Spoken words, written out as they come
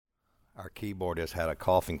Our keyboardist had a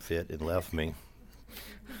coughing fit and left me.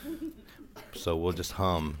 So we'll just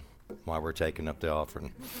hum while we're taking up the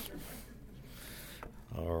offering.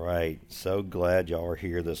 All right. So glad y'all are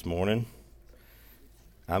here this morning.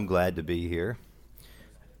 I'm glad to be here.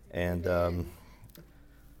 And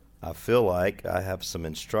I feel like I have some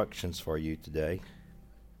instructions for you today.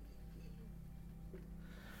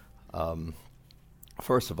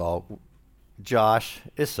 First of all, Josh,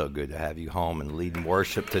 it's so good to have you home and leading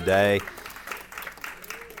worship today.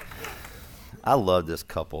 I love this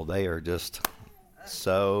couple. They are just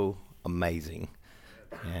so amazing.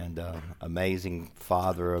 And amazing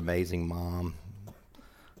father, amazing mom,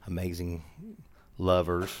 amazing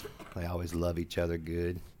lovers. They always love each other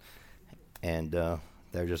good. And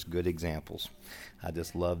they're just good examples. I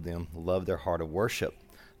just love them, love their heart of worship,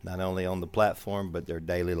 not only on the platform, but their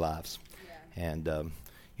daily lives. Yeah. And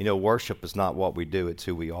worship is not what we do, it's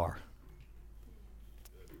who we are.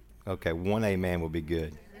 Okay, one amen will be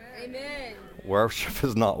good. Amen. Worship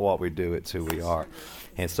is not what we do, it's who we are.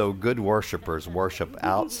 And so good worshipers worship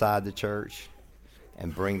outside the church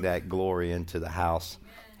and bring that glory into the house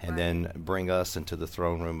and then bring us into the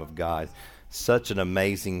throne room of God. Such an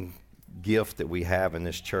amazing gift that we have in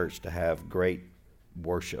this church to have great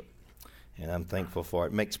worship. And I'm thankful for it.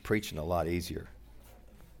 It makes preaching a lot easier.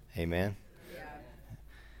 Amen.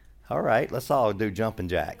 All right, let's all do jumping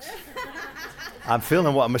jacks. I'm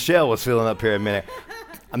feeling what Michelle was feeling up here a minute.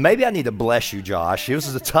 Maybe I need to bless you, Josh. This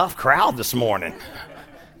is a tough crowd this morning.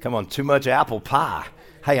 Come on, too much apple pie.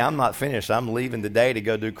 Hey, I'm not finished. I'm leaving today to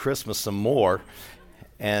go do Christmas some more.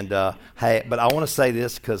 And, hey, but I want to say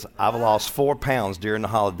this because I've lost 4 pounds during the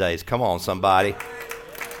holidays. Come on, somebody.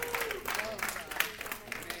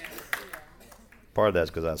 Part of that's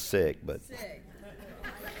because I was sick, but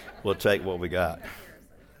we'll take what we got.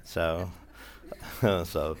 So,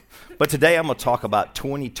 but today I'm going to talk about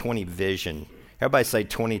 2020 vision. Everybody say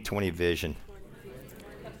 2020 vision.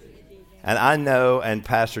 And I know, and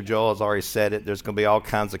Pastor Joel has already said it, there's going to be all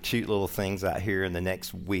kinds of cute little things out here in the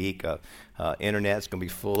next week. Internet's going to be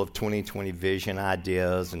full of 2020 vision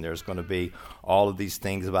ideas, and there's going to be all of these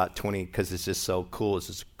things about 20, because it's just so cool. It's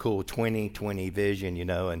just cool 2020 vision, and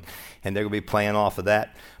they're going to be playing off of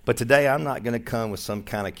that. But today I'm not going to come with some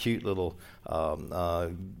kind of cute little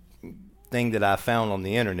thing that I found on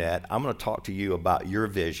the internet. I'm going to talk to you about your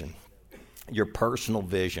vision, your personal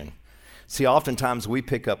vision. See, oftentimes we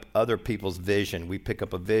pick up other people's vision. We pick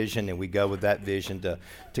up a vision and we go with that vision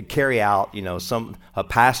to carry out, a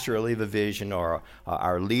pastor will leave a vision, or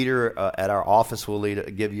our leader at our office will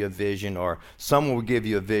give you a vision, or someone will give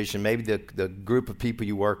you a vision. Maybe the group of people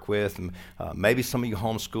you work with, maybe some of you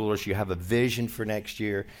homeschoolers, you have a vision for next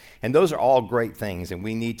year. And those are all great things, and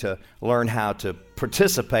we need to learn how to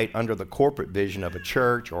participate under the corporate vision of a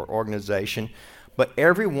church or organization. But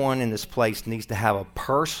everyone in this place needs to have a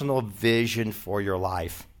personal vision for your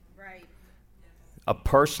life. Right. A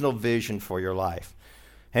personal vision for your life.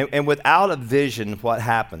 And without a vision, what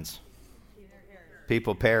happens?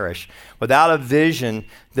 People perish. Without a vision,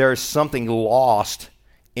 there's something lost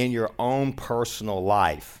in your own personal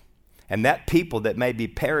life. And that people that may be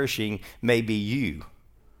perishing may be you.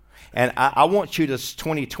 And I want you to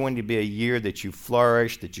 2020 to be a year that you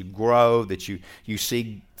flourish, that you grow, that you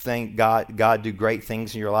see God do great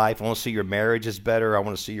things in your life. I want to see your marriage is better. I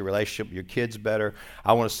want to see your relationship with your kids better.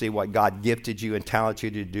 I want to see what God gifted you and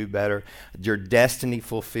talented you to do better. Your destiny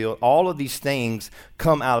fulfilled. All of these things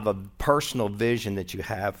come out of a personal vision that you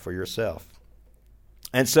have for yourself.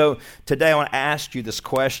 And so today I want to ask you this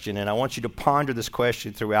question, and I want you to ponder this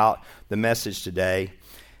question throughout the message today.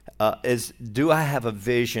 Do I have a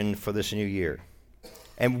vision for this new year?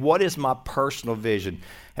 And what is my personal vision?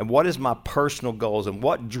 And what is my personal goals? And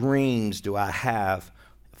what dreams do I have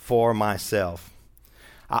for myself?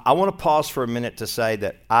 I want to pause for a minute to say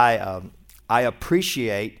that I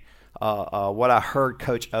appreciate what I heard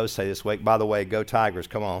Coach O say this week. By the way, go Tigers,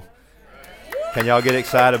 come on. Can y'all get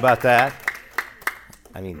excited about that?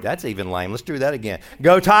 I mean, that's even lame. Let's do that again.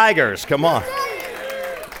 Go Tigers, come on.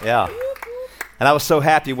 Yeah. And I was so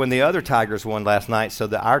happy when the other Tigers won last night so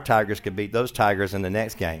that our Tigers could beat those Tigers in the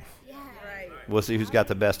next game. Yeah. Right. We'll see who's got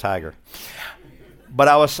the best Tiger. But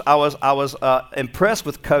I was impressed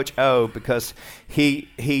with Coach O because he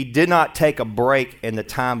did not take a break in the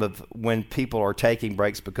time of when people are taking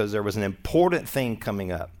breaks because there was an important thing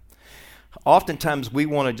coming up. Oftentimes we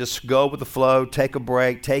want to just go with the flow, take a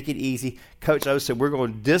break, take it easy. Coach O said we're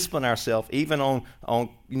going to discipline ourselves even on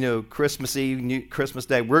Christmas Eve, Christmas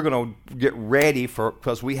Day. We're going to get ready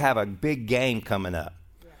because we have a big game coming up.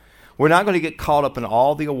 Yeah. We're not going to get caught up in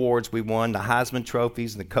all the awards we won, the Heisman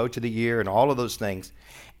trophies and the Coach of the Year and all of those things.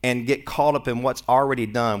 and get caught up in what's already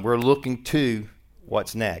done. We're looking to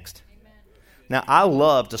what's next. Amen. Now, I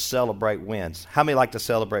love to celebrate wins. How many like to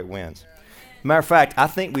celebrate wins? Matter of fact, I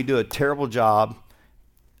think we do a terrible job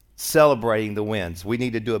celebrating the wins. We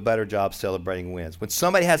need to do a better job celebrating wins. When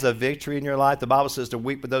somebody has a victory in your life, the Bible says to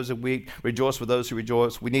weep with those who weep, rejoice with those who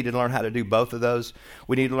rejoice. We need to learn how to do both of those.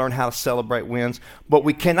 We need to learn how to celebrate wins. But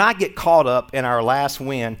we cannot get caught up in our last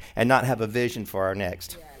win and not have a vision for our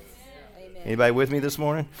next. Yes. Anybody with me this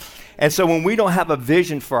morning? And so when we don't have a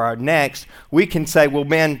vision for our next, we can say, well,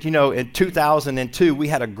 man, in 2002, we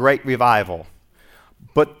had a great revival.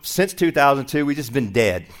 But since 2002, we've just been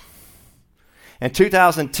dead. In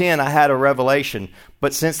 2010, I had a revelation,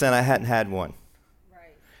 but since then, I hadn't had one.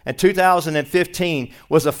 Right. And 2015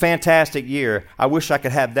 was a fantastic year. I wish I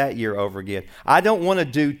could have that year over again. I don't want to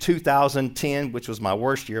do 2010, which was my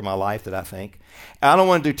worst year of my life, that I think. I don't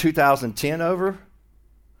want to do 2010 over,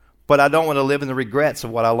 but I don't want to live in the regrets of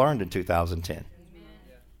what I learned in 2010. Amen.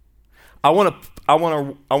 I want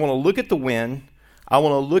to look at the win. I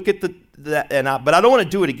want to look at but I don't want to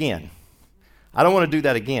do it again. I don't want to do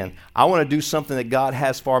that again. I want to do something that God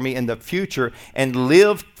has for me in the future and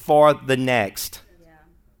live for the next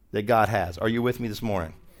that God has. Are you with me this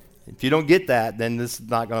morning? If you don't get that, then this is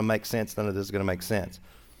not going to make sense. None of this is going to make sense.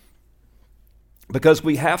 Because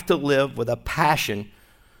we have to live with a passion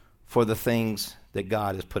for the things that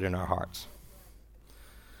God has put in our hearts.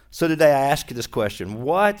 So today I ask you this question.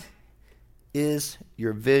 What is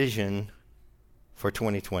your vision for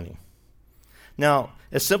 2020? Now,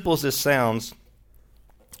 as simple as this sounds,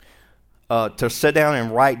 to sit down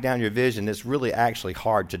and write down your vision is really actually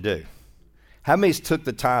hard to do. How many took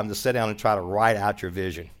the time to sit down and try to write out your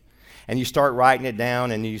vision? And you start writing it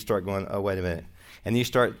down, and you start going, oh, wait a minute. And you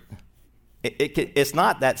start, it's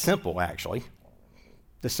not that simple, actually,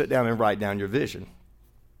 to sit down and write down your vision.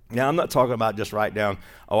 Now, I'm not talking about just write down,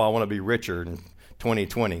 oh, I want to be richer in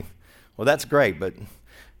 2020. Well, that's great, but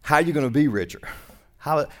how are you going to be richer?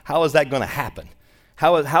 How is that going to happen?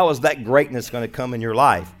 How is that greatness going to come in your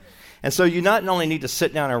life? And so you not only need to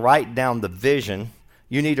sit down and write down the vision,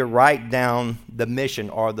 you need to write down the mission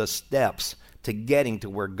or the steps to getting to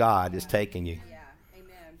where God is taking you. Yeah.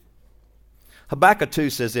 Amen. Habakkuk 2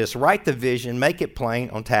 says this, write the vision, make it plain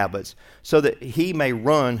on tablets, so that he may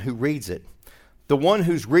run who reads it. The one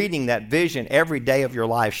who's reading that vision every day of your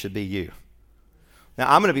life should be you.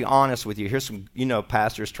 Now, I'm going to be honest with you. Here's some,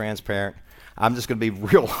 pastor's transparent. I'm just going to be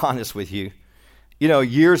real honest with you.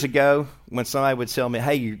 Years ago, when somebody would tell me,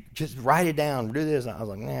 hey, you just write it down, do this, I was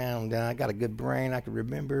like, nah, I got a good brain, I can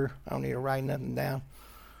remember, I don't need to write nothing down.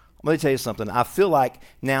 Let me tell you something. I feel like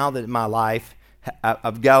now that in my life,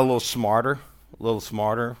 I've got a little smarter, a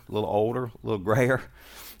little older, a little grayer.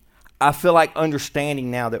 I feel like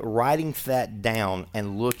understanding now that writing that down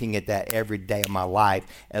and looking at that every day of my life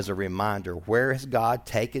as a reminder, where has God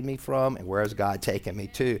taken me from and where has God taken me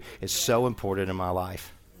to, is so important in my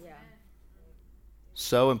life.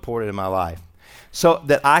 So important in my life. So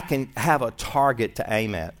that I can have a target to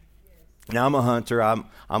aim at. Now, I'm a hunter. I'm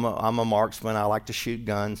a marksman. I like to shoot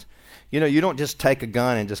guns. You don't just take a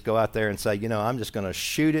gun and just go out there and say, I'm just going to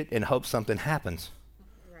shoot it and hope something happens.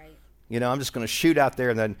 Right. I'm just going to shoot out there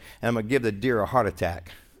and I'm going to give the deer a heart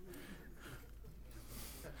attack.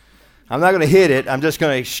 I'm not going to hit it. I'm just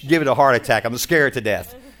going to give it a heart attack. I'm scared to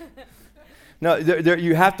death. No,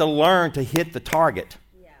 you have to learn to hit the target.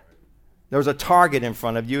 There's a target in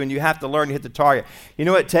front of you, and you have to learn to hit the target. You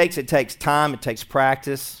know what it takes? It takes time. It takes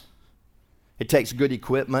practice. It takes good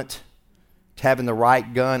equipment, having the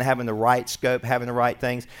right gun, having the right scope, having the right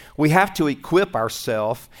things. We have to equip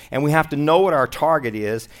ourselves, and we have to know what our target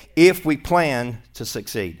is if we plan to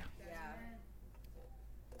succeed.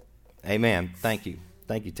 Yeah. Amen. Thank you.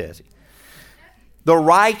 Thank you, Tessie. The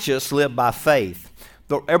righteous live by faith.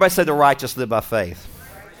 Everybody say the righteous live by faith.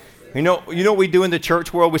 You know what we do in the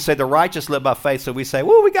church world? We say the righteous live by faith. So we say,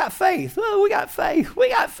 well, we got faith. Oh, we got faith. We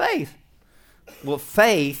got faith. Well,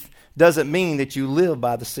 faith doesn't mean that you live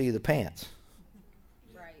by the seat of the pants.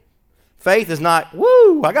 Right. Faith is not,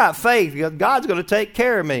 woo, I got faith. God's going to take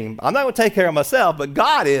care of me. I'm not going to take care of myself, but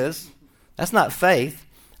God is. That's not faith.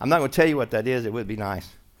 I'm not going to tell you what that is. It would be nice.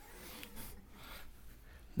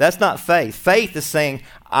 That's not faith. Faith is saying,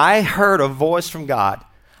 I heard a voice from God.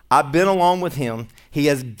 I've been along with him. He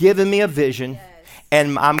has given me a vision, yes.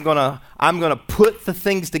 And I'm gonna put the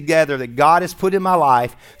things together that God has put in my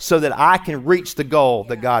life so that I can reach the goal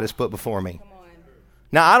that God has put before me.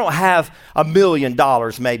 Now, I don't have $1 million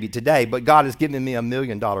maybe today, but God has given me $1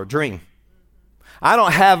 million dream. I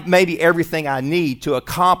don't have maybe everything I need to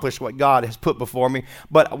accomplish what God has put before me,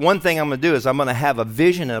 but one thing I'm going to do is I'm going to have a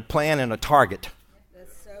vision and a plan and a target.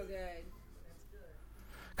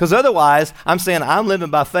 Because otherwise, I'm saying I'm living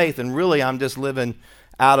by faith, and really I'm just living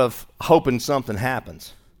out of hoping something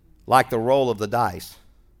happens, like the roll of the dice.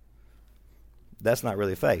 That's not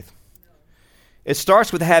really faith. It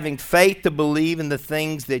starts with having faith to believe in the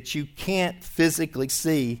things that you can't physically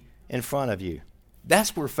see in front of you.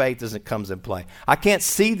 That's where faith comes in play. I can't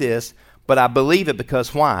see this, but I believe it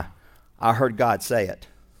because why? I heard God say it.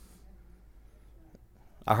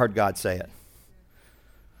 I heard God say it.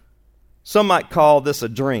 Some might call this a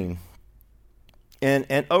dream. And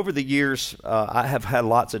over the years, I have had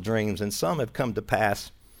lots of dreams, and some have come to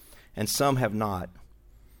pass, and some have not.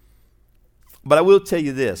 But I will tell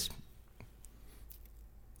you this.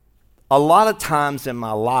 A lot of times in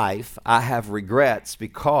my life, I have regrets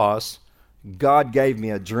because God gave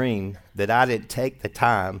me a dream that I didn't take the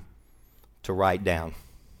time to write down.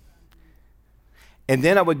 And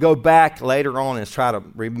then I would go back later on and try to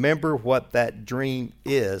remember what that dream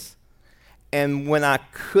is. And when I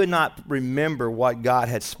could not remember what God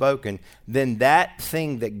had spoken, then that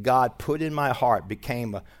thing that God put in my heart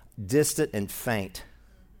became distant and faint.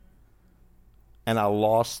 And I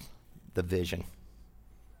lost the vision.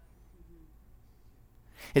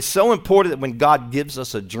 It's so important that when God gives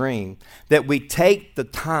us a dream, that we take the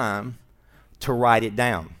time to write it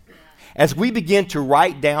down. As we begin to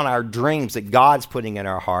write down our dreams that God's putting in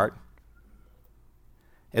our heart,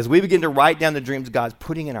 as we begin to write down the dreams God's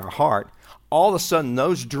putting in our heart, all of a sudden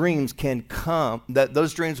those dreams can come, that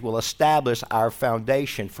those dreams will establish our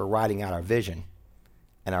foundation for writing out our vision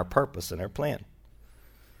and our purpose and our plan.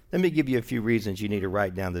 Let me give you a few reasons you need to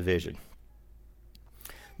write down the vision.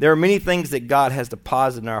 There are many things that God has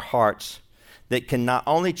deposited in our hearts that can not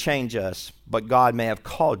only change us, but God may have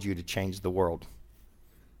called you to change the world.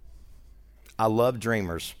 I love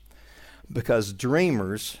dreamers because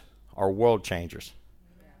dreamers are world changers.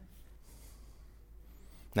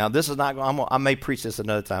 Now, this is not, I may preach this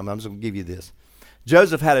another time, but I'm just going to give you this.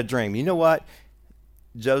 Joseph had a dream. You know what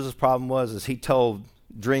Joseph's problem was? Is he told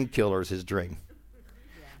dream killers his dream.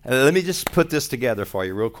 Let me just put this together for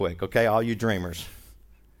you real quick, okay, all you dreamers.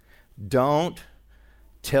 Don't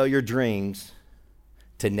tell your dreams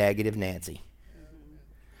to negative Nancy,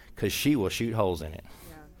 because she will shoot holes in it.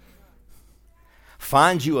 Yeah.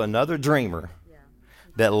 Find you another dreamer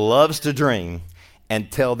that loves to dream and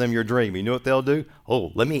tell them your dream. You know what they'll do?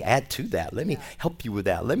 Oh, let me add to that. Let me help you with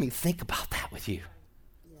that. Let me think about that with you.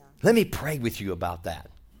 Yeah. Let me pray with you about that.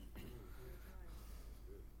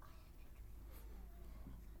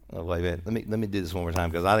 Oh, wait a minute. Let me do this one more time,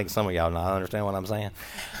 because I think some of y'all don't understand what I'm saying.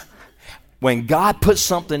 When God puts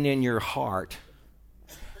something in your heart,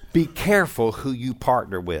 be careful who you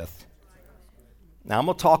partner with. Now, I'm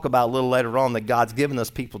going to talk about a little later on that God's given us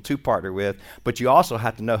people to partner with, but you also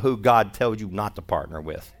have to know who God tells you not to partner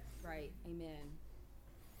with. Right. Amen.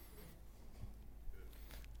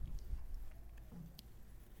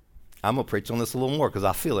 I'm going to preach on this a little more because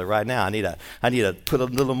I feel it right now. I need to put a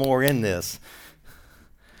little more in this.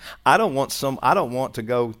 I don't want to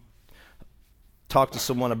go talk to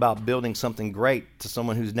someone about building something great to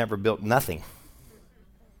someone who's never built nothing.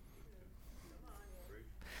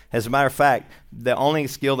 As a matter of fact, the only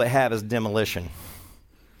skill they have is demolition.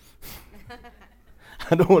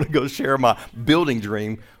 I don't want to go share my building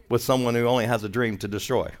dream with someone who only has a dream to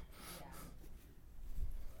destroy.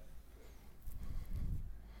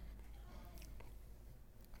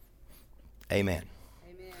 Amen.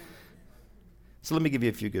 Amen. So let me give you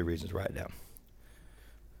a few good reasons right now.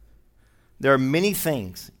 There are many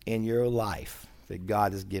things in your life that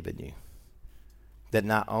God has given you that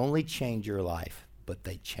not only change your life, but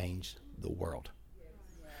they change the world.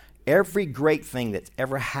 Every great thing that's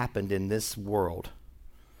ever happened in this world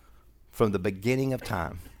from the beginning of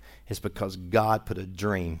time is because God put a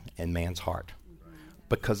dream in man's heart.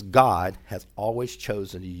 Because God has always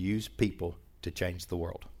chosen to use people to change the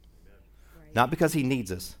world. Not because he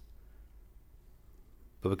needs us,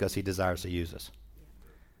 but because he desires to use us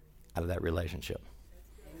out of that relationship.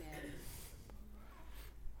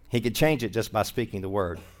 He could change it just by speaking the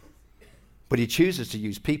word. But he chooses to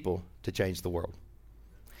use people to change the world.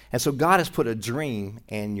 And so God has put a dream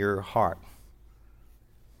in your heart.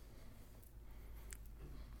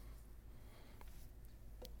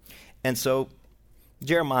 And so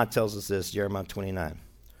Jeremiah tells us this, Jeremiah 29.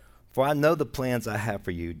 For I know the plans I have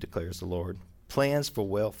for you, declares the Lord, plans for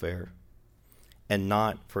welfare and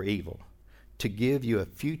not for evil, to give you a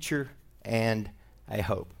future and a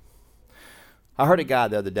hope. I heard a guy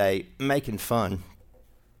the other day making fun.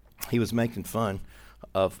 He was making fun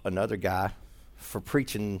of another guy for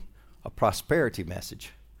preaching a prosperity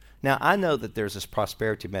message. Now, I know that there's this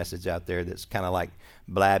prosperity message out there that's kind of like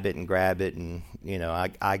blab it and grab it, and, you know,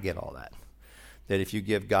 I get all that. that if you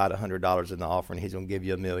give God $100 in the offering, he's going to give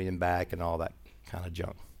you $1 million back and all that kind of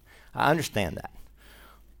junk. I understand that.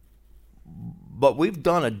 But we've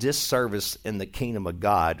done a disservice in the kingdom of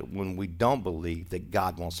God when we don't believe that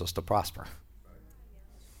God wants us to prosper.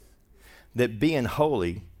 That being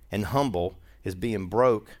holy and humble is being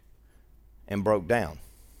broke and broke down.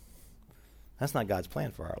 That's not God's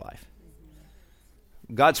plan for our life.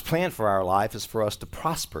 God's plan for our life is for us to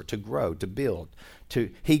prosper, to grow, to build.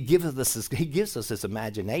 He gives us this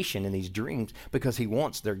imagination and these dreams because he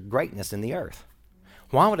wants their greatness in the earth.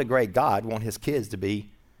 Why would a great God want his kids to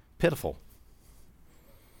be pitiful?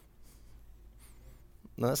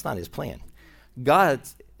 No, that's not his plan. God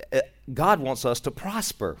wants us to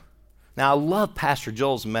prosper. Now, I love Pastor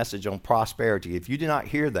Joel's message on prosperity. If you did not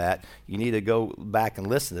hear that, you need to go back and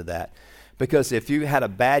listen to that. Because if you had a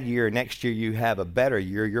bad year, next year you have a better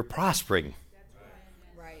year, you're prospering.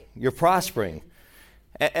 Right. You're prospering.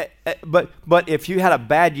 But if you had a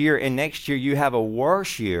bad year and next year you have a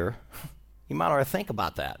worse year, you might ought to think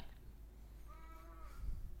about that.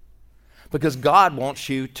 Because God wants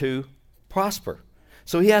you to prosper.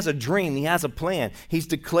 So he has a dream. He has a plan. He's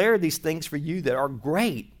declared these things for you that are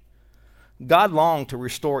great. God longed to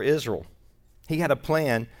restore Israel. He had a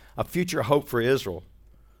plan, a future hope for Israel.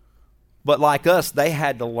 But like us, they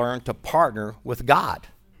had to learn to partner with God.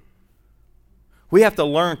 We have to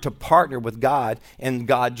learn to partner with God in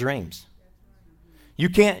God's dreams. You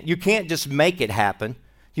can't just make it happen.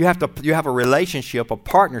 You have a relationship, a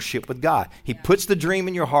partnership with God. He puts the dream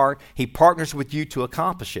in your heart. He partners with you to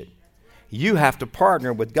accomplish it. You have to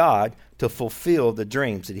partner with God to fulfill the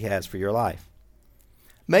dreams that he has for your life.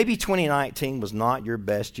 Maybe 2019 was not your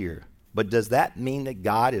best year, but does that mean that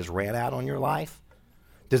God has ran out on your life?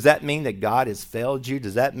 Does that mean that God has failed you?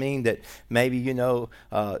 Does that mean that maybe,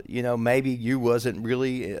 maybe you wasn't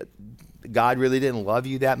really, God really didn't love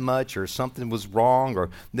you that much, or something was wrong, or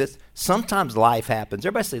this? Sometimes life happens.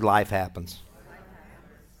 Everybody say life happens.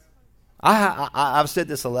 I've said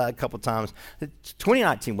this a couple times.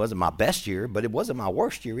 2019 wasn't my best year, but it wasn't my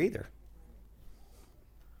worst year either.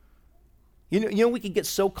 You know, we can get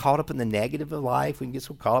so caught up in the negative of life. We can get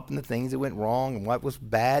so caught up in the things that went wrong and what was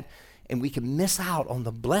bad. And we can miss out on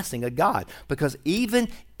the blessing of God. Because even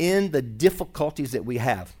in the difficulties that we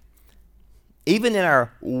have, even in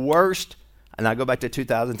our worst, and I go back to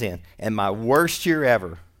 2010, in my worst year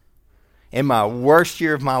ever, in my worst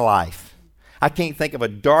year of my life, I can't think of a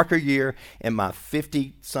darker year in my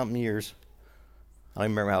 50-something years. I don't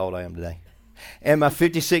even remember how old I am today. In my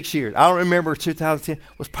 56 years, I don't remember 2010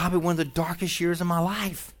 was probably one of the darkest years of my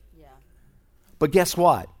life. Yeah. But guess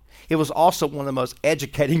what? It was also one of the most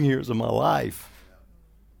educating years of my life.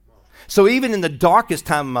 So even in the darkest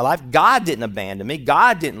time of my life, God didn't abandon me.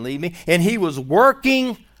 God didn't leave me. And he was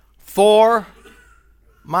working for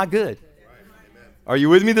my good. Are you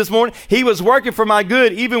with me this morning? He was working for my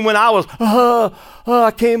good even when I was,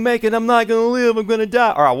 I can't make it. I'm not going to live. I'm going to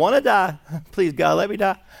die. Or I want to die. Please, God, let me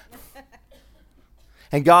die.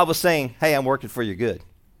 And God was saying, hey, I'm working for your good.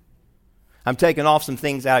 I'm taking off some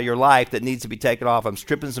things out of your life that needs to be taken off. I'm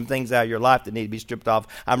stripping some things out of your life that need to be stripped off.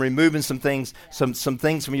 I'm removing some things, some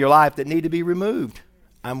things from your life that need to be removed.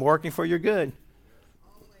 I'm working for your good.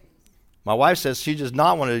 My wife says she does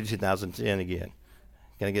not want to do 2010 again.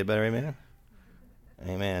 Can I get a better amen?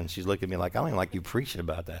 Amen. She's looking at me like, I don't even like you preaching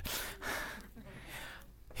about that.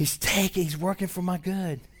 He's working for my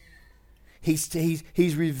good. He's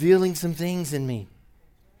revealing some things in me.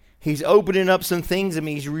 He's opening up some things in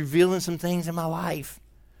me. He's revealing some things in my life.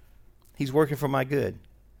 He's working for my good.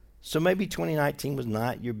 So maybe 2019 was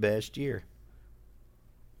not your best year.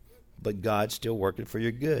 But God's still working for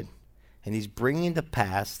your good. And he's bringing to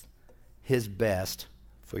pass his best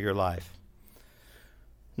for your life.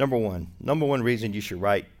 Number one reason you should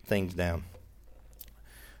write things down.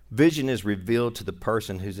 Vision is revealed to the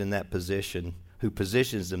person who's in that position, who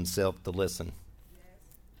positions himself to listen.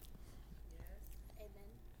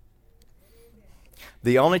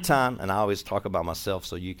 The only time, and I always talk about myself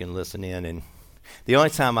so you can listen in, and the only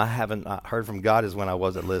time I haven't heard from God is when I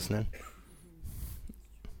wasn't listening,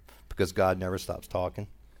 because God never stops talking.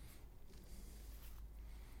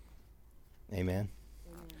 Amen.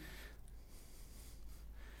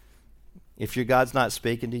 If your God's not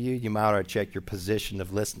speaking to you, you might ought to check your position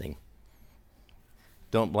of listening.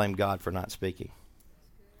 Don't blame God for not speaking.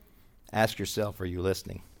 Ask yourself, are you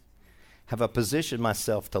listening? Have I positioned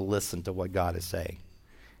myself to listen to what God is saying?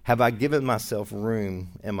 Have I given myself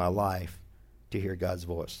room in my life to hear God's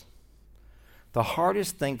voice? The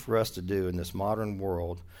hardest thing for us to do in this modern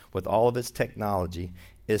world with all of its technology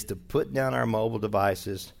is to put down our mobile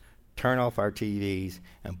devices, turn off our TVs,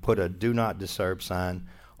 and put a do not disturb sign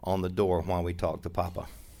on the door while we talk to Papa.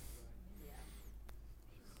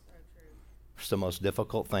 It's the most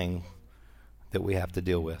difficult thing that we have to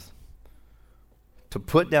deal with. To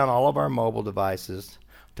put down all of our mobile devices,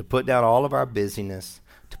 to put down all of our busyness,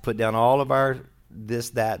 to put down all of our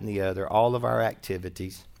this, that, and the other, all of our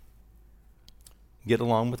activities, get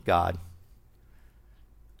along with God,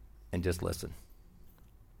 and just listen.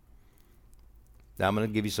 Now, I'm going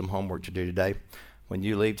to give you some homework to do today. When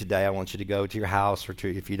you leave today, I want you to go to your house, or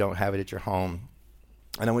if you don't have it at your home,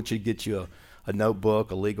 and I want you to get you a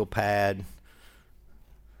notebook, a legal pad.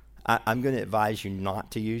 I'm going to advise you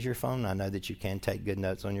not to use your phone. I know that you can take good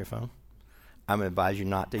notes on your phone. I'm going to advise you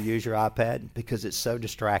not to use your iPad because it's so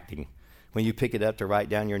distracting. When you pick it up to write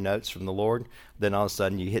down your notes from the Lord, then all of a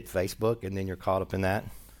sudden you hit Facebook and then you're caught up in that.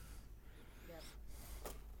 Yep.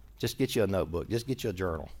 Just get you a notebook. Just get you a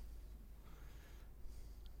journal.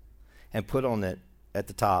 And put on it at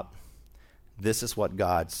the top, this is what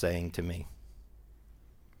God's saying to me.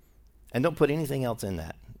 And don't put anything else in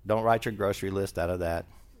that. Don't write your grocery list out of that.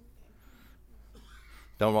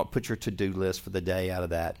 Don't put your to-do list for the day out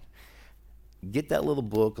of that. Get that little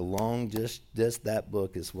book along, just that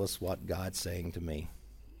book is what God's saying to me.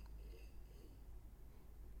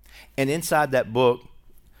 And inside that book,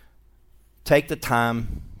 take the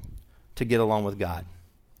time to get along with God.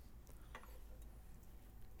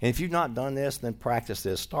 And if you've not done this, then practice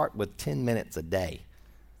this. Start with 10 minutes a day.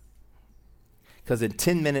 Because in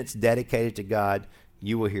 10 minutes dedicated to God,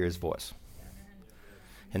 you will hear his voice.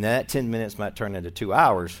 And that 10 minutes might turn into 2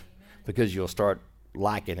 hours because you'll start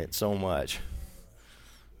liking it so much.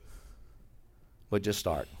 But just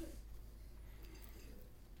start.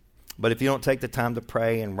 But if you don't take the time to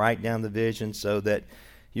pray and write down the vision so that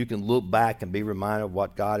you can look back and be reminded of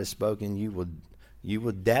what God has spoken, you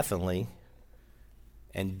would definitely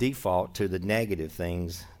and default to the negative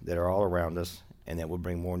things that are all around us, and that will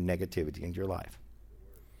bring more negativity into your life.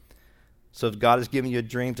 So if God has given you a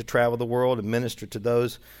dream to travel the world and minister to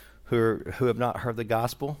those who have not heard the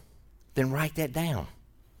gospel, then write that down.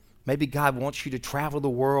 Maybe God wants you to travel the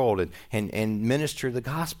world and minister the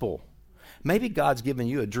gospel. Maybe God's given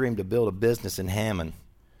you a dream to build a business in Hammond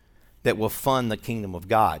that will fund the kingdom of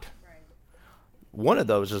God. Right. One of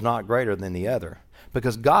those is not greater than the other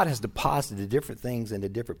because God has deposited different things into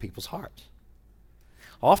different people's hearts.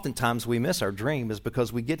 Oftentimes we miss our dream is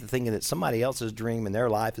because we get to thinking that somebody else's dream in their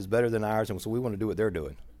life is better than ours, and so we want to do what they're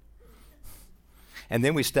doing. And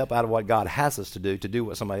then we step out of what God has us to do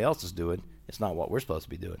what somebody else is doing. It's not what we're supposed to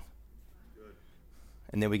be doing.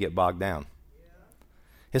 And then we get bogged down.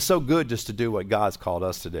 It's so good just to do what God's called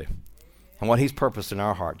us to do and what he's purposed in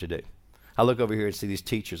our heart to do. I look over here and see these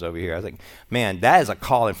teachers over here. I think, man, that is a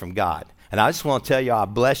calling from God. And I just want to tell you, I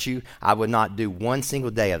bless you. I would not do one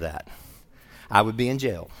single day of that. I would be in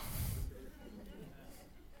jail.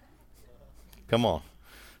 Come on.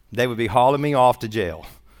 They would be hauling me off to jail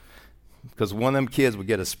because one of them kids would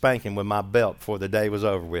get a spanking with my belt before the day was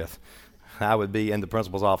over with. I would be in the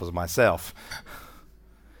principal's office myself.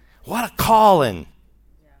 What a calling.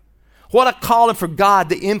 What a calling for God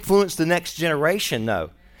to influence the next generation,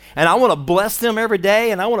 though. And I want to bless them every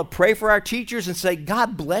day, and I want to pray for our teachers and say,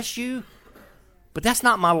 God bless you. But that's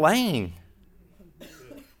not my lane.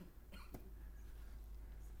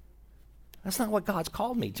 That's not what God's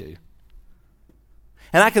called me to.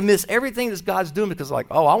 And I can miss everything that God's doing because I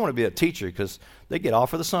want to be a teacher because they get off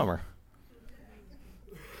for the summer.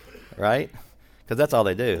 Right? Because that's all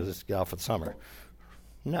they do is just get off for the summer.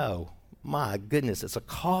 No. My goodness, it's a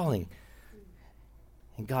calling.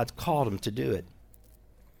 And God's called them to do it.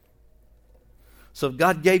 So if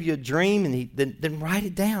God gave you a dream, and then write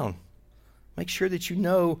it down. Make sure that you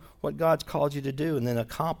know what God's called you to do and then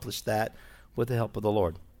accomplish that with the help of the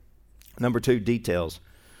Lord. Number 2, details.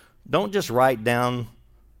 Don't just write down,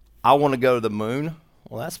 I want to go to the moon.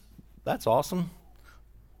 Well, that's awesome.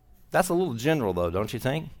 That's a little general, though, don't you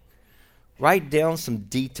think? Write down some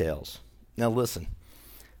details. Now, listen.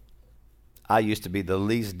 I used to be the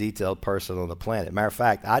least detailed person on the planet. Matter of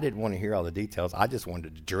fact, I didn't want to hear all the details. I just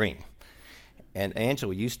wanted to dream. And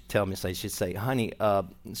Angela used to tell me, she'd say, honey,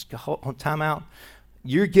 time out.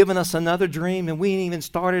 You're giving us another dream, and we ain't even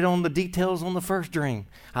started on the details on the first dream.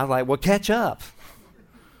 I was like, well, catch up.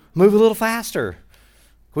 Move a little faster.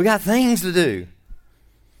 We got things to do.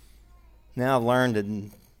 Now I've learned that,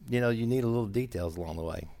 you need a little details along the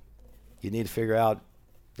way. You need to figure out,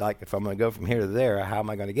 if I'm going to go from here to there, how am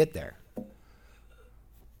I going to get there?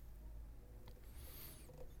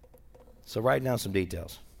 So write down some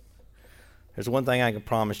details. There's one thing I can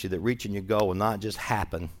promise you, that reaching your goal will not just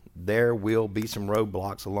happen. There will be some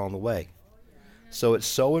roadblocks along the way. So it's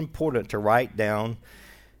so important to write down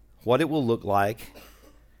what it will look like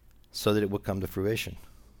so that it will come to fruition.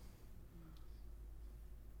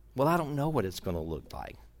 Well, I don't know what it's going to look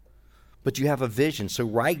like. But you have a vision. So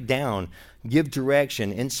write down, give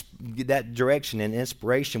direction. That direction and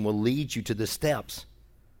inspiration will lead you to the steps.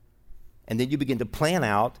 And then you begin to plan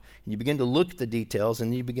out, and you begin to look at the details,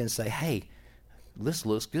 and then you begin to say, hey, this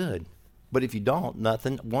looks good. But if you don't,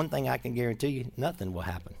 one thing I can guarantee you, nothing will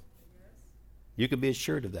happen. You can be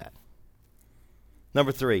assured of that.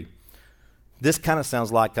 Number 3, this kind of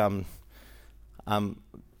sounds like I'm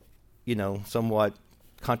somewhat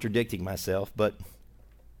contradicting myself, but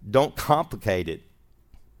don't complicate it.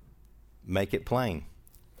 Make it plain.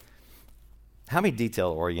 How many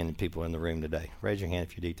detail-oriented people are in the room today? Raise your hand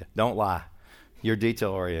if you're detail. Don't lie. You're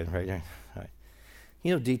detail-oriented, right? All right.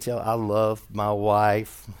 You know, detail, I love my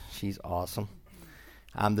wife. She's awesome.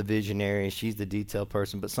 I'm the visionary. She's the detail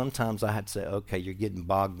person. But sometimes I have to say, okay, you're getting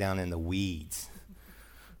bogged down in the weeds.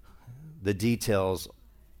 The details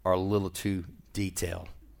are a little too detailed.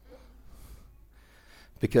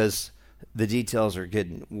 Because the details are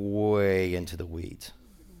getting way into the weeds.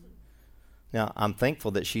 Now, I'm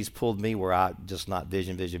thankful that she's pulled me where I just not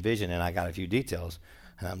vision, and I got a few details.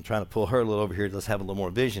 And I'm trying to pull her a little over here. Let's have a little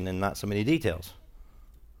more vision and not so many details.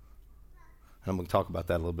 And I'm going to talk about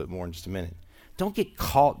that a little bit more in just a minute. Don't get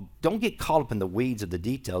caught up in the weeds of the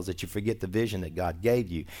details that you forget the vision that God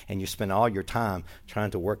gave you, and you spend all your time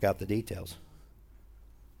trying to work out the details.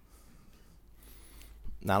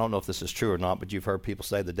 Now, I don't know if this is true or not, but you've heard people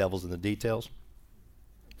say the devil's in the details.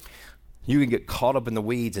 You can get caught up in the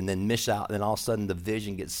weeds and then miss out, and then all of a sudden the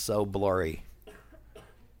vision gets so blurry.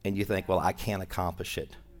 And you think, well, I can't accomplish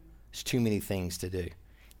it. There's too many things to do.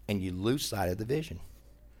 And you lose sight of the vision.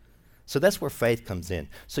 So that's where faith comes in.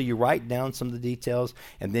 So you write down some of the details,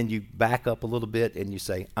 and then you back up a little bit, and you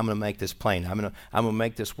say, I'm going to make this plain. I'm going to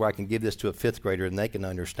make this where I can give this to a 5th grader, and they can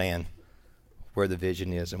understand where the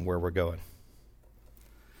vision is and where we're going.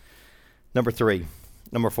 Number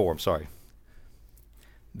 4,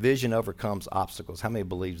 vision overcomes obstacles. How many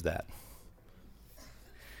believes that?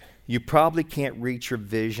 You probably can't reach your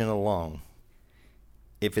vision alone.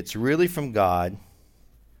 If it's really from God,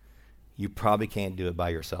 you probably can't do it by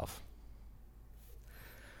yourself.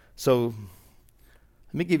 So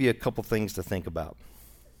let me give you a couple things to think about.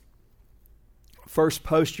 First,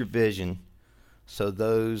 post your vision so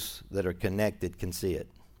those that are connected can see it.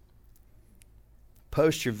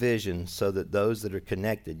 Post your vision so that those that are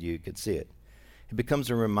connected you can see it. It becomes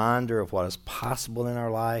a reminder of what is possible in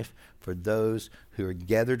our life for those who are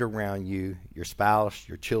gathered around you, your spouse,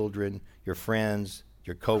 your children, your friends,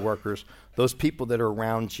 your coworkers, those people that are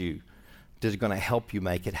around you that are going to help you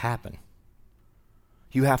make it happen.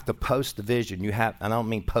 You have to post the vision. I don't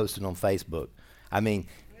mean post it on Facebook. I mean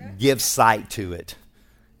give sight to it.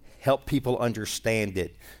 Help people understand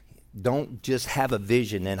it. Don't just have a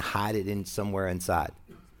vision and hide it in somewhere inside.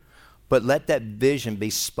 But let that vision be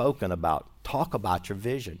spoken about. Talk about your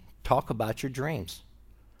vision. Talk about your dreams.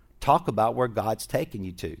 Talk about where God's taking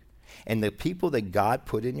you to. And the people that God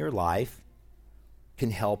put in your life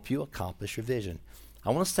can help you accomplish your vision. I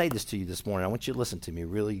want to say this to you this morning. I want you to listen to me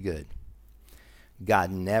really good.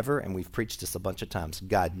 God never, and we've preached this a bunch of times,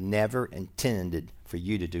 God never intended for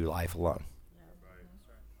you to do life alone.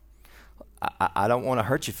 I don't want to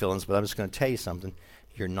hurt your feelings, but I'm just going to tell you something.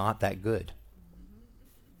 You're not that good.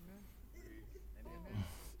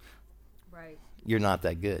 Right. You're not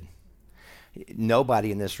that good.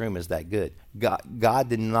 Nobody in this room is that good. God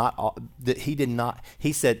did not,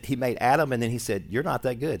 he said, he made Adam, and then he said, you're not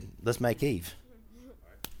that good. Let's make Eve.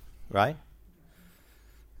 Right?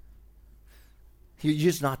 You're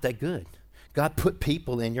just not that good. God put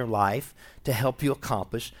people in your life to help you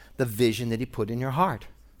accomplish the vision that he put in your heart.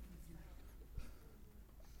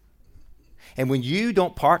 And when you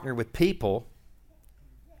don't partner with people,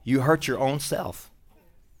 you hurt your own self.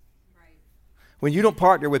 Right. When you don't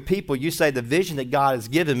partner with people, you say the vision that God has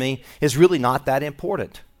given me is really not that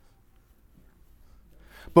important.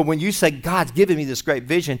 But when you say God's given me this great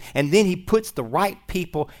vision, and then he puts the right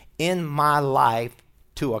people in my life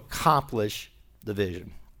to accomplish the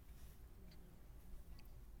vision.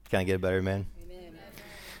 Can I get a better amen? Amen.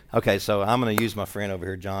 Okay, so I'm going to use my friend over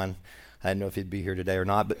here, John. I didn't know if he'd be here today or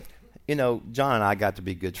not, but you know, John and I got to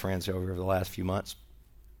be good friends over the last few months.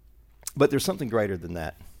 But there's something greater than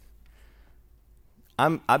that.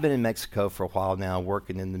 I've been in Mexico for a while now,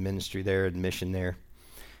 working in the ministry there and mission there.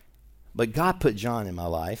 But God put John in my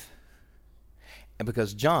life. And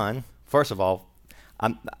because John, first of all,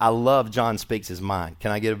 I love John speaks his mind. Can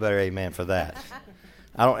I get a better amen for that?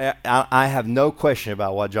 I have no question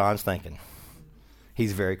about what John's thinking.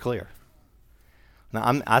 He's very clear.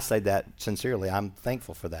 Now, I say that sincerely. I'm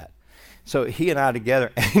thankful for that. So he and I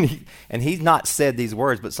together, and he's not said these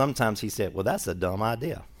words, but sometimes he said, well, that's a dumb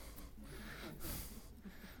idea.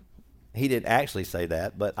 He didn't actually say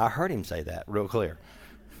that, but I heard him say that real clear.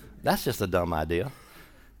 That's just a dumb idea.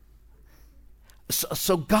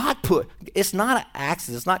 So God it's not an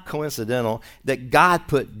accident, it's not coincidental that God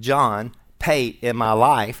put John Pate in my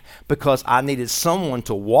life because I needed someone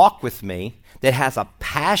to walk with me that has a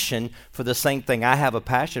passion for the same thing I have a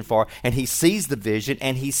passion for, and he sees the vision,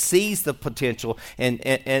 and he sees the potential, and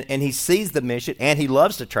he sees the mission, and he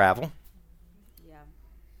loves to travel. Yeah.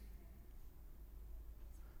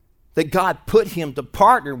 That God put him to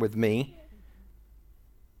partner with me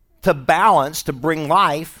to balance, to bring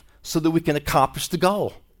life so that we can accomplish the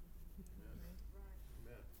goal.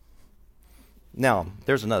 Now,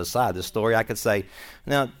 there's another side of this story. I could say,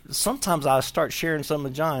 now, sometimes I start sharing something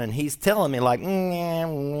with John, and he's telling me like,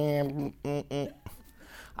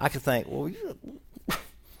 I could think, well,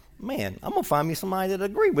 man, I'm going to find me somebody that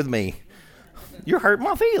agree with me. You're hurting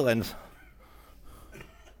my feelings.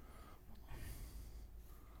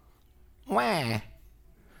 Why?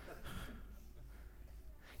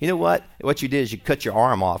 You know what? What you did is you cut your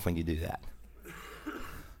arm off when you do that.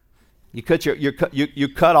 You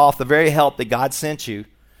cut off the very help that God sent you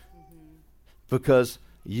because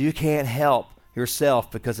you can't help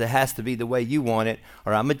yourself because it has to be the way you want it,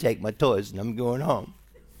 or I'm going to take my toys and I'm going home.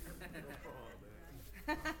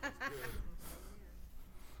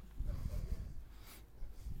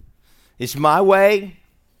 It's my way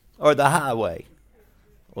or the highway.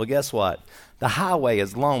 Well, guess what? The highway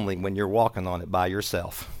is lonely when you're walking on it by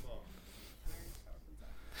yourself.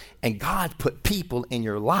 And God put people in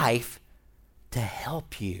your life to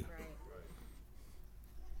help you.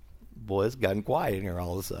 Boy, it's gotten quiet in here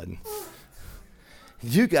all of a sudden.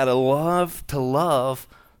 You got to love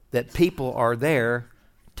that people are there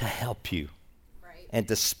to help you and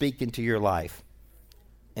to speak into your life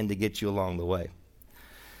and to get you along the way.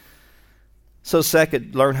 So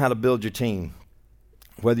second, learn how to build your team.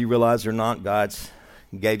 Whether you realize it or not, God's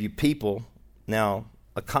gave you people now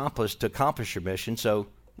to accomplish your mission. So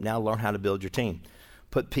now learn how to build your team.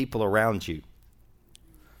 Put people around you.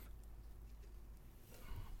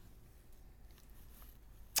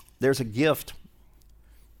 There's a gift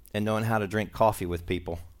in knowing how to drink coffee with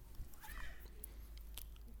people.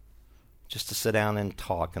 Just to sit down and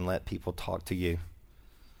talk and let people talk to you.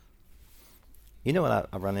 You know what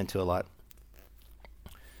I run into a lot?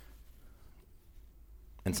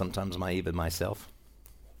 And sometimes even myself,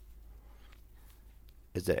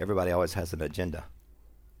 is that everybody always has an agenda.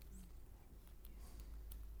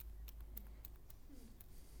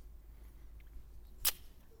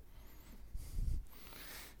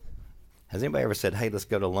 Has anybody ever said, hey, let's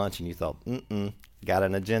go to lunch, and you thought, got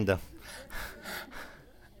an agenda?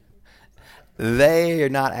 They are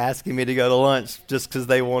not asking me to go to lunch just because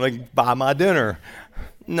they want to buy my dinner.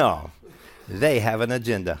 No, they have an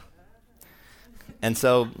agenda. And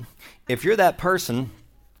so if you're that person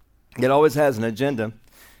that always has an agenda,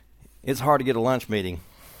 it's hard to get a lunch meeting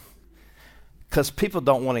because people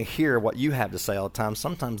don't want to hear what you have to say all the time.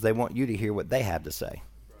 Sometimes they want you to hear what they have to say.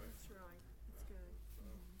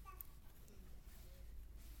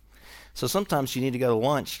 So sometimes you need to go to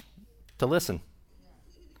lunch to listen,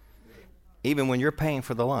 even when you're paying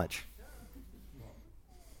for the lunch.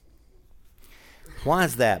 Why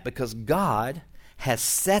is that? Because God has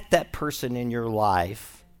set that person in your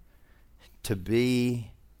life to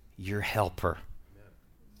be your helper.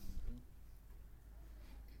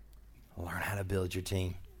 Learn how to build your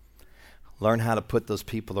team. Learn how to put those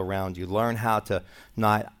people around you. Learn how to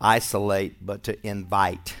not isolate, but to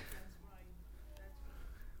invite.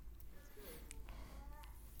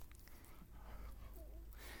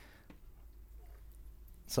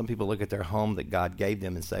 Some people look at their home that God gave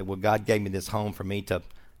them and say, well, God gave me this home for me to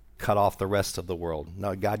cut off the rest of the world.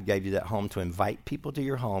 No, God gave you that home to invite people to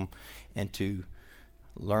your home and to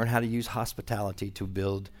learn how to use hospitality to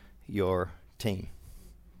build your team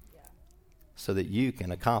so that you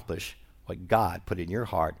can accomplish what God put in your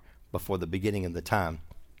heart before the beginning of the time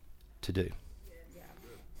to do.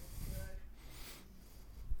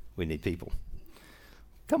 We need people.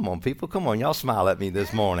 Come on, people. Come on. Y'all smile at me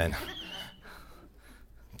this morning.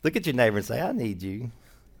 Look at your neighbor and say, I need you.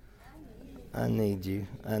 I need you.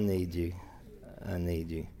 I need you. I need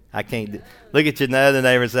you. I can't look at your other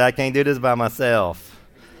neighbor and say, I can't do this by myself.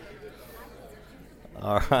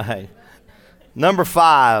 All right. Number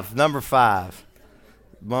five. Don't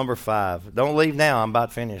leave now. I'm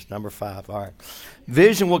about finished. Number 5. All right.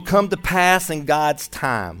 Vision will come to pass in God's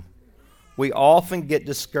time. We often get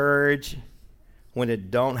discouraged when it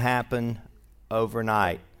don't happen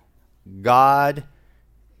overnight. God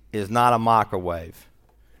is not a microwave.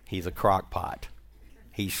 He's a crock pot.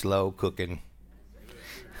 He's slow cooking.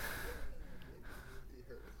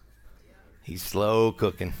 He's slow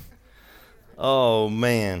cooking. Oh,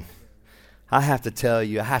 man. I have to tell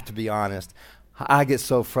you, I have to be honest. I get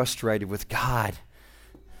so frustrated with God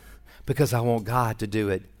because I want God to do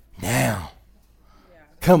it now.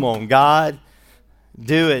 Come on, God.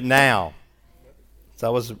 Do it now. So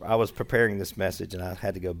I was preparing this message, and I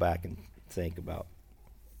had to go back and think about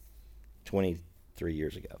 23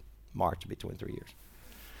 years ago. March will be 23 years.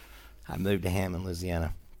 I moved to Hammond,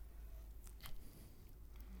 Louisiana.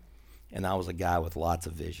 And I was a guy with lots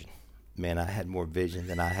of vision. Man, I had more vision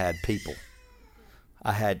than I had people.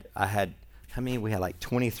 I had, how many? We had like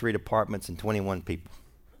 23 departments and 21 people.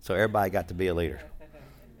 So everybody got to be a leader.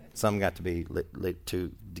 Some got to be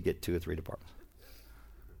to get 2 or 3 departments.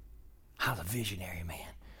 I was a visionary, man.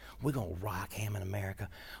 We're going to rock Hammond, America.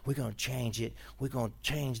 We're going to change it. We're going to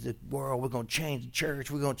change the world. We're going to change the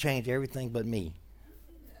church. We're going to change everything but me.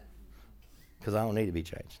 Because I don't need to be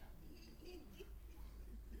changed.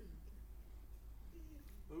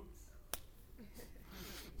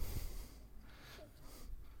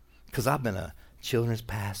 Because I've been a children's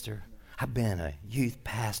pastor. I've been a youth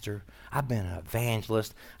pastor. I've been an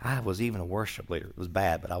evangelist. I was even a worship leader. It was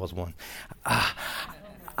bad, but I was one.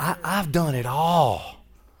 I've done it all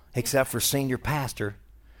except for senior pastor.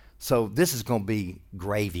 So this is going to be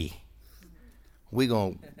gravy. We're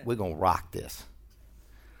going to rock this.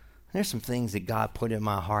 There's some things that God put in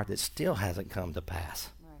my heart that still hasn't come to pass.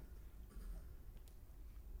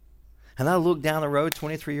 And I look down the road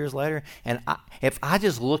 23 years later, and if I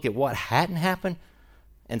just look at what hadn't happened,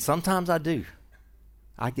 and sometimes I do,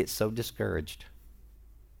 I get so discouraged.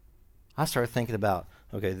 I start thinking about,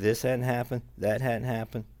 okay, this hadn't happened, that hadn't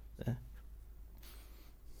happened.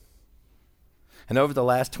 And over the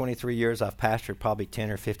last 23 years, I've pastored probably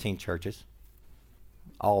 10 or 15 churches,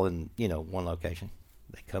 all in, one location.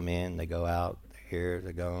 They come in, they go out, they're here,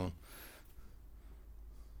 they're gone.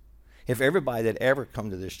 If everybody that ever come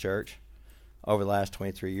to this church over the last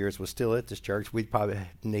 23 years was still at this church, we'd probably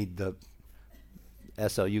need the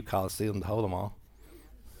SLU Coliseum to hold them all.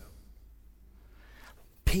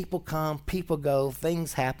 People come, people go,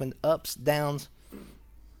 things happen, ups, downs.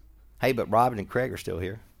 Hey, but Robin and Craig are still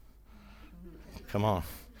here. Come on.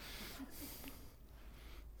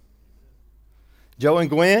 Joe and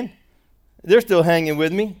Gwen, they're still hanging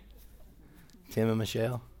with me. Tim and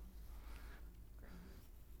Michelle.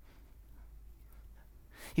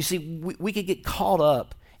 You see, we could get caught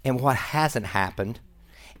up in what hasn't happened,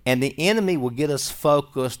 and the enemy will get us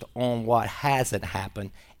focused on what hasn't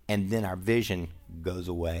happened, and then our vision goes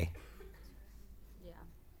away. Yeah.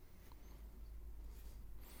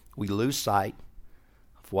 We lose sight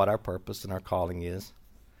of what our purpose and our calling is,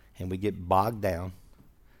 and we get bogged down,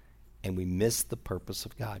 and we miss the purpose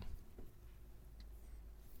of God.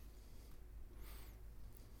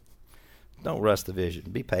 Don't rush the vision.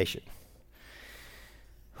 Be patient.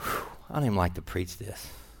 I don't even like to preach this.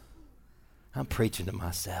 I'm preaching to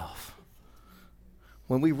myself.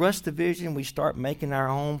 When we rush the vision, we start making our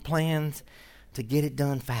own plans to get it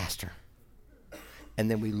done faster. And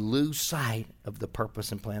then we lose sight of the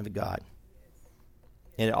purpose and plan of God.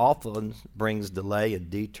 And it often brings delay and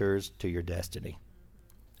detours to your destiny.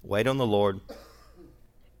 Wait on the Lord,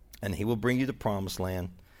 and He will bring you the promised land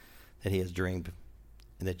that He has dreamed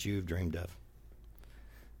and that you have dreamed of.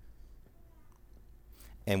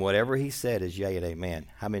 And whatever He said is yea and amen.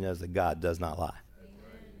 How many knows that God does not lie?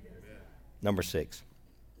 Amen. Number 6.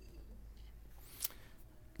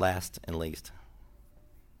 Last and least.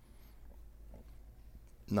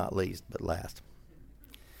 Not least, but last.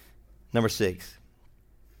 Number 6.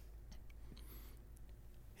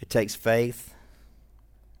 It takes faith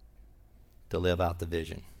to live out the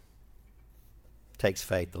vision. It takes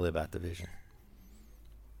faith to live out the vision.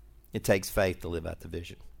 It takes faith to live out the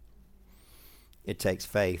vision. It takes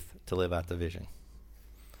faith to live out the vision.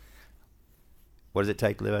 What does it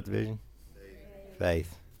take to live out the vision?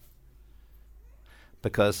 Faith.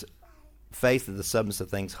 Because faith is the substance of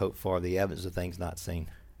things hoped for, the evidence of things not seen.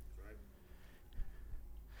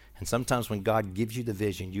 And sometimes when God gives you the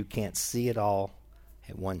vision, you can't see it all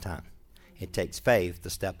at one time. It takes faith to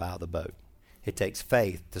step out of the boat. It takes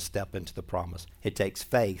faith to step into the promise. It takes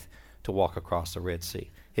faith to walk across the Red Sea.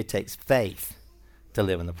 It takes faith to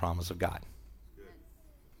live in the promise of God.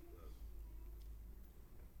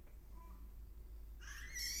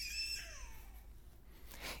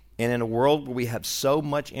 And in a world where we have so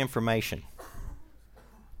much information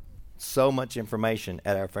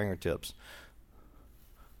at our fingertips,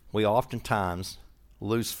 we oftentimes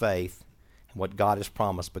lose faith in what God has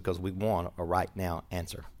promised because we want a right now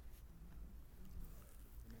answer.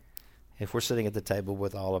 If we're sitting at the table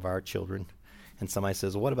with all of our children and somebody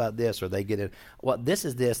says, what about this? Or they get it, well, this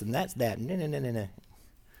is this and that's that. No, no, no, no, no.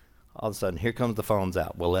 All of a sudden, here comes the phones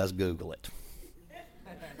out. Well, let's Google it.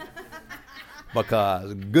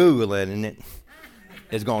 Because Googling it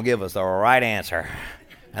is going to give us the right answer.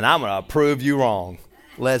 And I'm going to prove you wrong.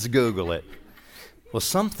 Let's Google it. Well,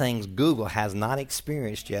 some things Google has not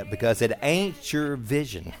experienced yet because it ain't your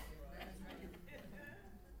vision.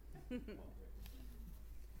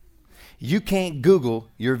 You can't Google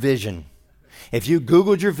your vision. If you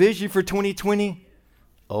Googled your vision for 2020,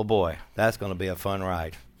 oh boy, that's going to be a fun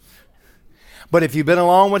ride. But if you've been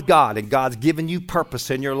along with God and God's given you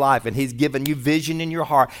purpose in your life and He's given you vision in your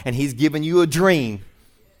heart and He's given you a dream,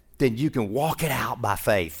 then you can walk it out by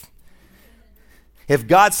faith. If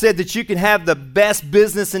God said that you can have the best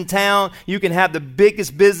business in town, you can have the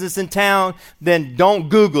biggest business in town, then don't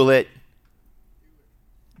Google it.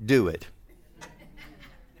 Do it.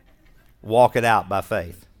 Walk it out by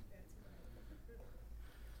faith.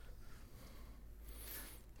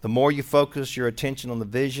 The more you focus your attention on the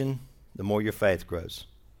vision, the more your faith grows.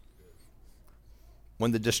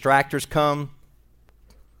 When the distractors come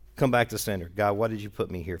back to center. God, what did you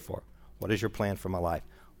put me here for? What is your plan for my life?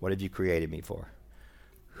 What have you created me for?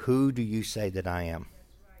 Who do you say that I am?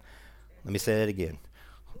 Let me say that again.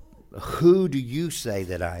 Who do you say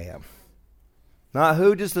that I am? Not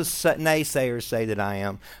who does the naysayers say that I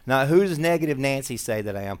am. Not who does negative Nancy say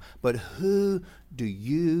that I am. But who do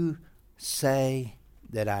you say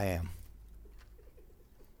that I am?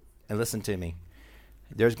 And listen to me.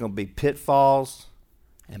 There's going to be pitfalls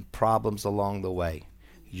and problems along the way.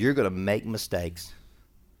 You're going to make mistakes.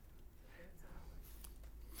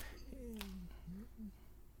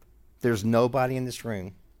 There's nobody in this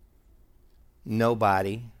room,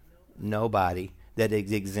 nobody that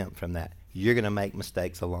is exempt from that. You're going to make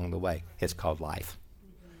mistakes along the way. It's called life.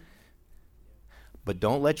 But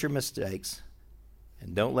don't let your mistakes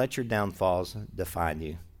and don't let your downfalls define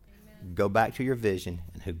you. Amen. Go back to your vision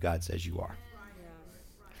and who God says you are.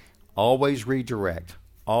 Always redirect.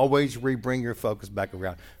 Always bring your focus back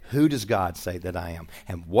around. Who does God say that I am?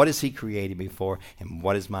 And what has He created me for? And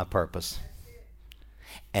what is my purpose?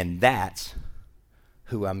 And that's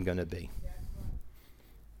who I'm going to be.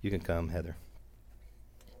 You can come, Heather.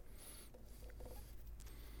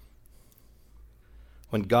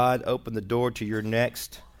 When God opened the door to your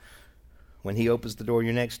next, when He opens the door to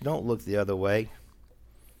your next, don't look the other way.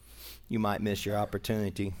 You might miss your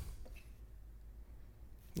opportunity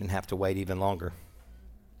and have to wait even longer.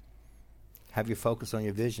 Have your focus on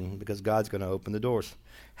your vision because God's going to open the doors.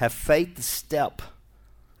 Have faith to step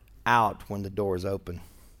out when the door is open.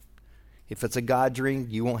 If it's a God dream,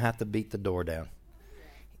 you won't have to beat the door down.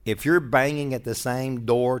 If you're banging at the same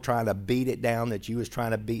door trying to beat it down that you was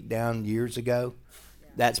trying to beat down years ago,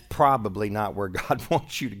 that's probably not where God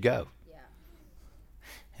wants you to go. Yeah.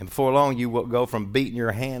 And before long, you will go from beating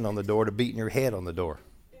your hand on the door to beating your head on the door.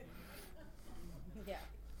 Yeah.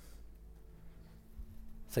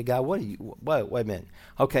 Say, God, wait a minute.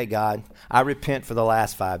 Okay, God, I repent for the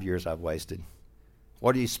last 5 years I've wasted.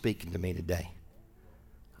 What are you speaking to me today?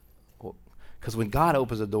 Because when God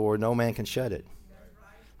opens a door, no man can shut it.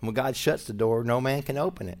 And when God shuts the door, no man can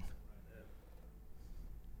open it.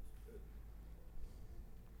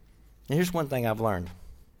 And here's one thing I've learned,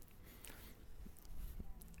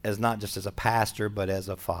 as not just as a pastor, but as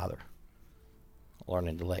a father,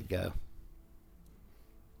 learning to let go.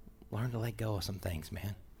 Learn to let go of some things,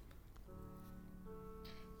 man.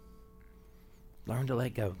 Learn to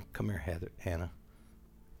let go. Come here, Hannah.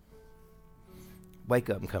 Wake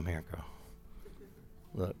up and come here, girl.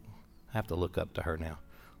 Look, I have to look up to her now.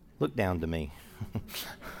 Look down to me.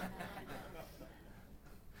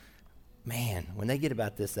 Man, when they get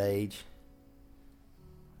about this age,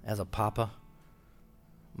 as a papa,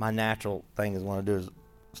 my natural thing is want to do is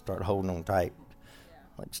start holding on tight.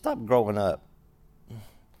 Like, stop growing up.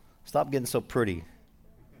 Stop getting so pretty.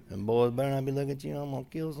 And boys better not be looking at you. I'm going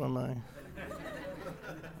to kill somebody.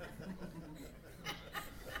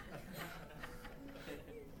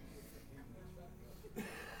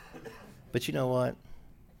 But you know what?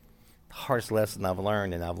 The hardest lesson I've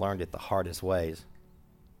learned, and I've learned it the hardest ways,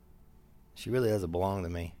 she really doesn't belong to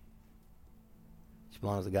me. She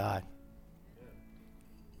belongs to God.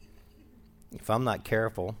 If I'm not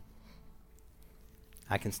careful,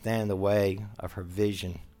 I can stand in the way of her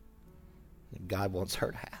vision that God wants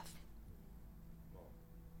her to have.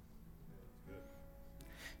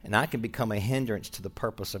 And I can become a hindrance to the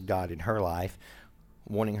purpose of God in her life,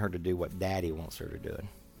 wanting her to do what Daddy wants her to do.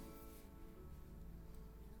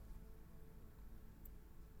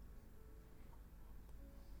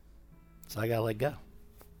 So I got to let go.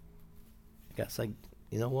 You got to say,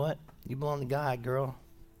 you know what? You belong to God, girl.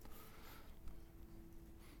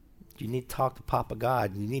 You need to talk to Papa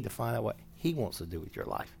God. You need to find out what He wants to do with your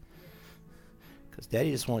life. Because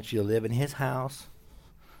Daddy just wants you to live in His house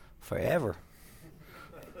forever.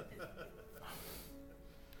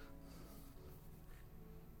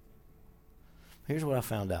 Here's what I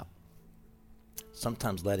found out.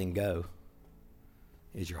 Sometimes letting go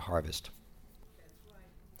is your harvest.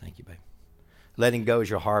 Thank you, babe. Letting go is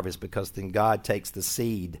your harvest, because then God takes the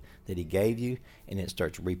seed that He gave you and it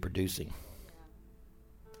starts reproducing.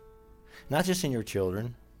 Not just in your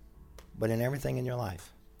children, but in everything in your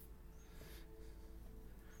life.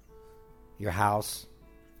 Your house,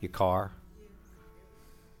 your car,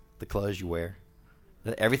 the clothes you wear,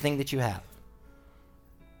 everything that you have.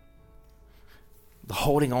 The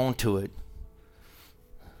holding on to it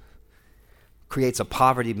creates a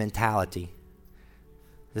poverty mentality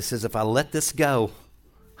that says, if I let this go,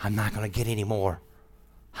 I'm not going to get any more.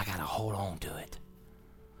 I got to hold on to it.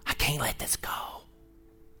 I can't let this go.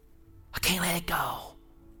 I can't let it go.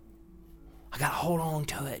 I got to hold on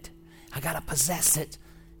to it. I got to possess it.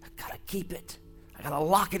 I got to keep it. I got to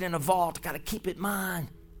lock it in a vault. I got to keep it mine.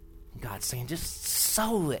 And God's saying, just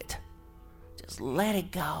sow it. Just let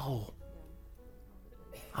it go.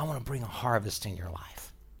 I want to bring a harvest in your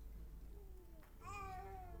life.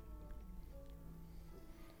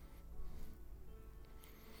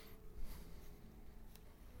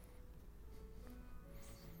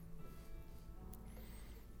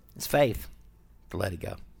 It's faith to let it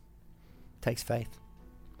go. It takes faith.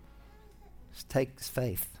 It takes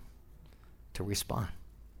faith to respond.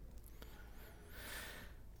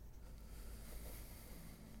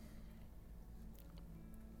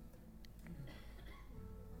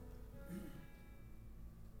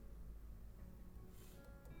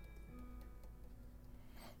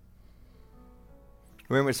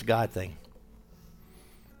 Remember, it's a God thing.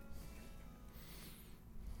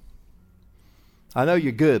 I know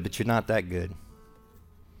you're good, but you're not that good.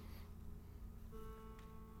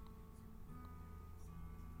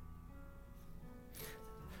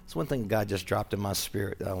 It's one thing God just dropped in my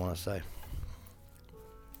spirit that I want to say.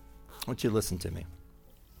 I want you to listen to me.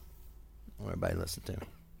 I want everybody to listen to me.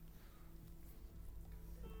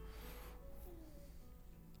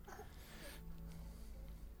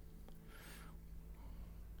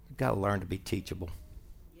 You've got to learn to be teachable.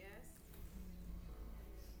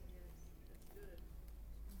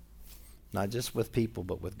 Not just with people,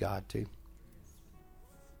 but with God too.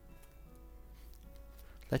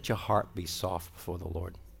 Let your heart be soft before the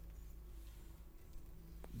Lord.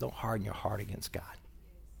 Don't harden your heart against God.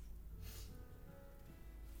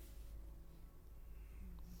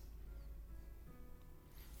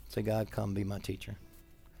 Say, God, come be my teacher.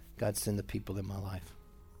 God, send the people in my life.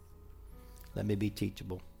 Let me be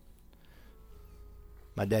teachable.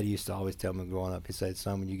 My daddy used to always tell me growing up, he said,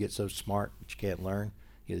 son, when you get so smart that you can't learn,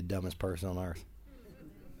 you're the dumbest person on earth.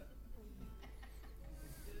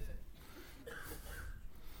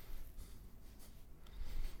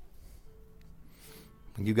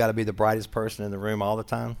 When you got to be the brightest person in the room all the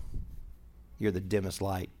time, you're the dimmest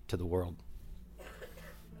light to the world.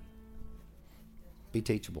 Be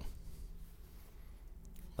teachable.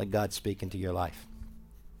 Let God speak into your life.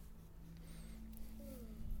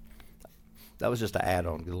 That was just an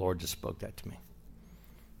add-on. The Lord just spoke that to me.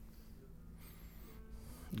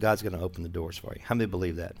 God's going to open the doors for you. How many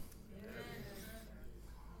believe that?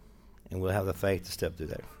 And we'll have the faith to step through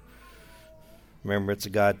that. Remember, it's a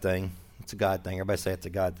God thing. It's a God thing. Everybody say it's a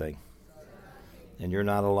God thing. And you're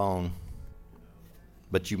not alone,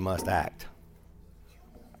 but you must act.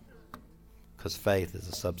 Because faith is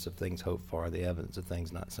the substance of things hoped for, the evidence of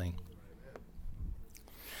things not seen.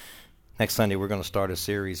 Next Sunday, we're going to start a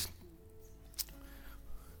series.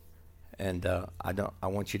 And I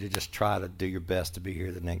want you to just try to do your best to be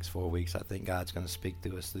here the next 4 weeks. I think God's going to speak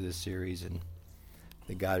to us through this series, and I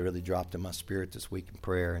think God really dropped in my spirit this week in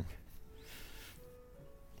prayer. And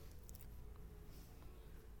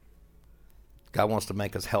God wants to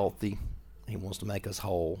make us healthy. He wants to make us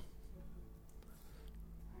whole.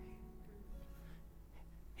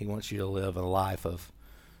 He wants you to live a life of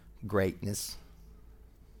greatness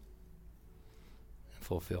and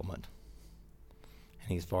fulfillment. And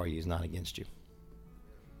He's for you. He's not against you.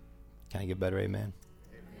 Can I get better? Amen?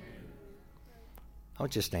 Amen. I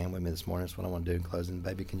want you to stand with me this morning. That's what I want to do in closing.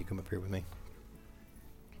 Baby, can you come up here with me?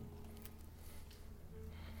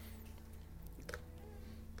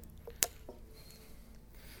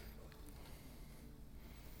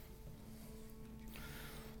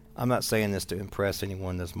 I'm not saying this to impress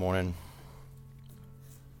anyone this morning.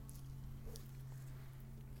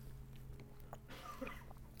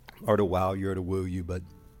 or to wow you or to woo you, but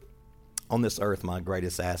on this earth, my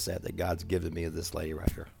greatest asset that God's given me is this lady right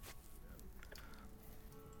here.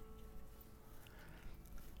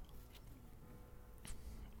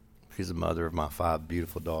 She's the mother of my 5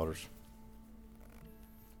 beautiful daughters.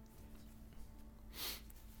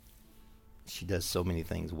 She does so many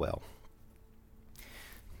things well.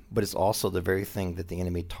 But it's also the very thing that the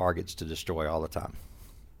enemy targets to destroy all the time,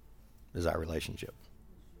 is our relationship.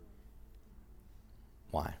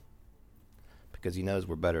 Why? Because he knows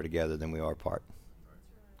we're better together than we are apart.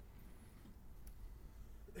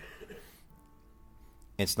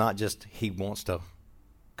 It's not just he wants to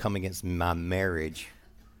come against my marriage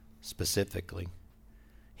specifically.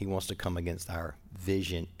 He wants to come against our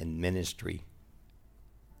vision and ministry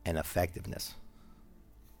and effectiveness.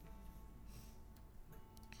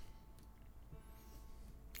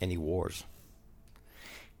 And he wars.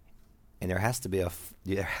 And there has to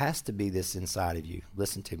be this inside of you.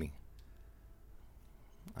 Listen to me.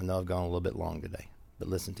 I know I've gone a little bit long today, but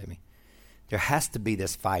listen to me. There has to be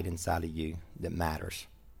this fight inside of you that matters.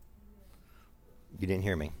 You didn't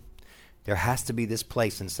hear me. There has to be this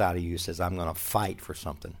place inside of you that says, I'm going to fight for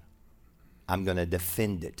something. I'm going to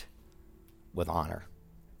defend it with honor.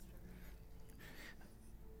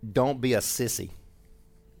 Don't be a sissy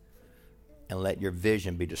and let your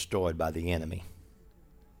vision be destroyed by the enemy.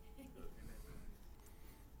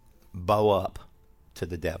 Bow up to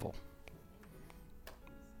the devil.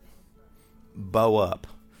 Bow up.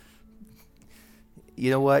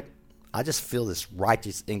 You know what? I just feel this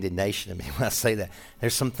righteous indignation in me when I say that.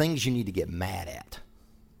 There's some things you need to get mad at.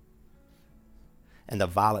 And the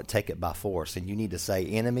violent take it by force. And you need to say,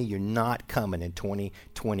 enemy, you're not coming in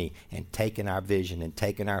 2020 and taking our vision and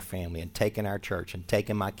taking our family and taking our church and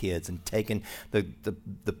taking my kids and taking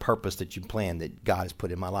the purpose that you planned that God has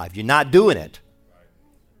put in my life. You're not doing it.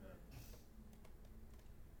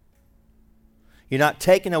 You're not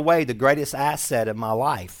taking away the greatest asset of my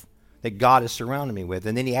life that God has surrounded me with.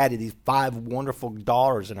 And then he added these 5 wonderful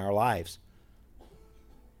daughters in our lives.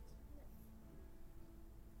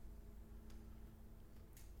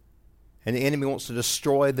 And the enemy wants to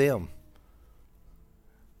destroy them.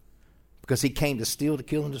 Because he came to steal, to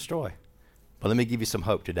kill, and destroy. But let me give you some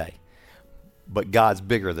hope today. But God's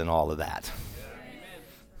bigger than all of that. Amen.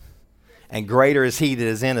 And greater is he that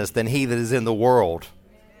is in us than he that is in the world.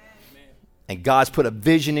 Amen. And God's put a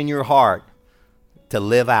vision in your heart to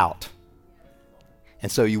live out.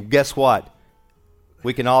 And so you guess what?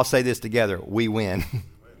 We can all say this together. We win.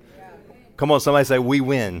 Come on, somebody say, we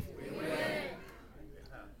win. We win.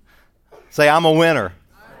 Say, I'm a winner.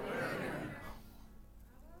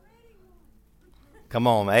 Come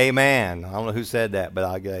on, amen. I don't know who said that, but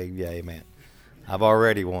I gave you amen. I've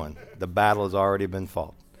already won. The battle has already been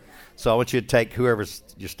fought. So I want you to take whoever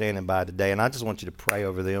you're standing by today, and I just want you to pray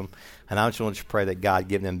over them. And I just want you to pray that God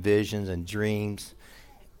give them visions and dreams.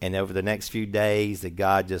 And over the next few days, that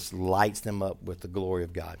God just lights them up with the glory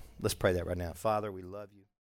of God. Let's pray that right now. Father, we love you.